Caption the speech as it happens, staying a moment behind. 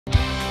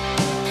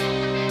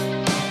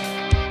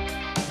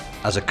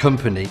As a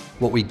company,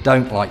 what we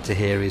don't like to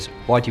hear is,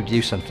 why do you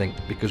do something?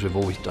 Because we've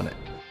always done it.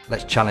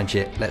 Let's challenge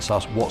it, let's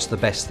ask what's the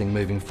best thing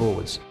moving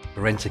forwards.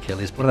 Rentokil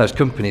is one of those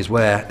companies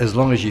where as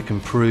long as you can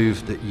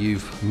prove that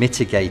you've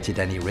mitigated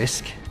any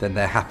risk, then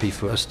they're happy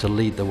for us to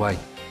lead the way.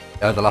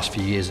 Over the last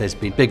few years there's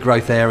been big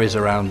growth areas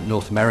around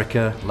North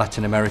America,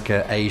 Latin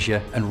America,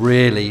 Asia, and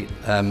really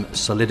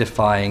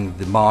solidifying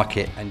the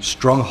market and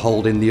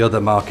stronghold in the other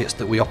markets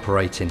that we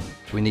operate in.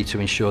 We need to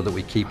ensure that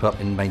we keep up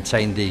and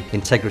maintain the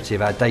integrity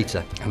of our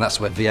data, and that's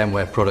where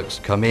VMware products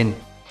come in.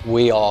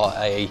 We are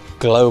a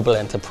global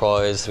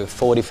enterprise with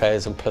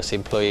 40,000 plus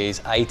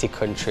employees, 80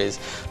 countries,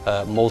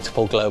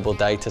 multiple global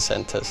data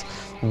centers.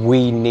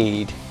 We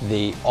need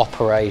the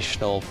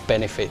operational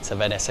benefits of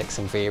NSX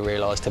and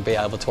vRealize to be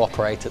able to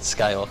operate at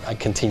scale and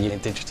continue in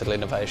digital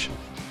innovation.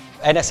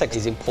 NSX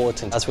is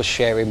important as we're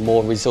sharing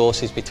more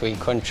resources between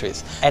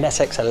countries.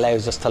 NSX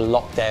allows us to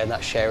lock down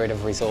that sharing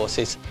of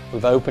resources.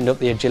 We've opened up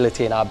the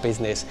agility in our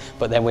business,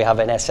 but then we have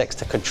NSX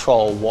to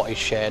control what is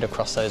shared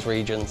across those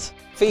regions.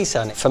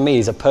 vSAN, for me,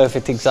 is a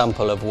perfect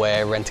example of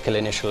where Rentokil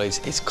Initial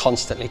is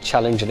constantly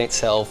challenging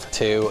itself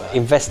to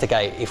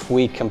investigate if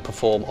we can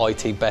perform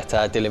IT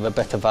better, deliver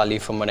better value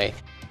for money.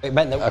 It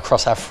meant that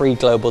across our 3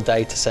 global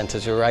data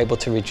centers, we were able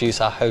to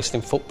reduce our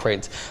hosting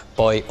footprint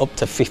by up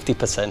to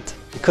 50%.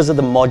 Because of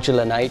the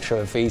modular nature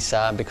of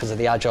vSAN, because of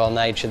the agile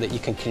nature that you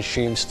can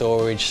consume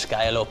storage,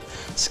 scale up,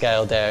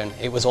 scale down,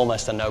 it was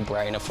almost a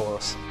no-brainer for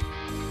us.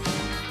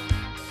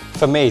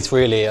 For me, it's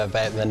really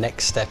about the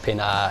next step in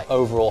our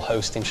overall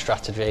hosting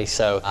strategy.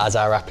 So as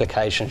our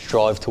applications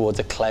drive towards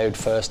a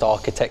cloud-first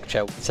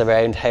architecture, it's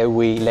around how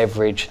we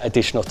leverage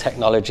additional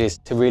technologies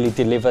to really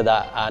deliver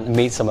that and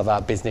meet some of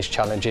our business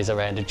challenges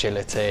around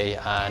agility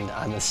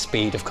and the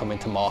speed of coming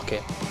to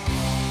market.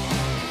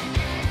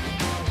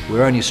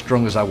 We're only as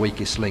strong as our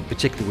weakest link.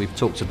 Particularly, we've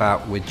talked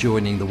about we're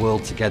joining the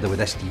world together with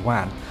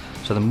SD-WAN.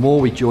 So the more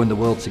we join the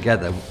world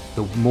together,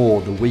 the more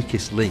the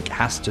weakest link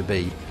has to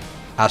be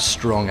as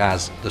strong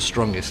as the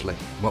strongest link.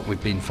 What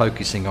we've been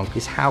focusing on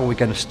is how we're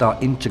going to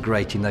start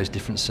integrating those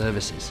different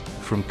services,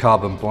 from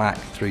Carbon Black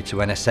through to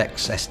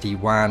NSX,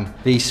 SD-WAN,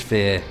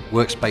 vSphere,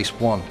 Workspace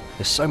ONE.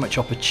 There's so much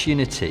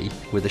opportunity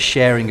with the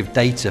sharing of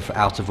data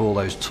out of all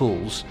those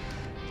tools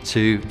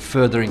to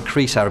further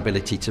increase our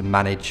ability to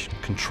manage,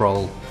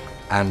 control,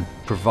 and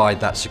provide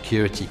that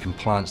security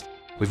compliance.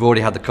 We've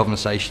already had the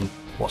conversation.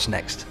 What's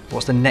next?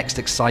 What's the next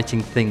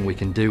exciting thing we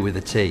can do with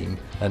the team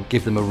and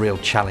give them a real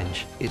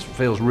challenge? It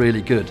feels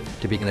really good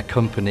to be in a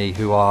company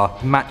who are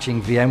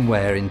matching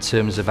VMware in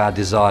terms of our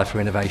desire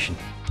for innovation.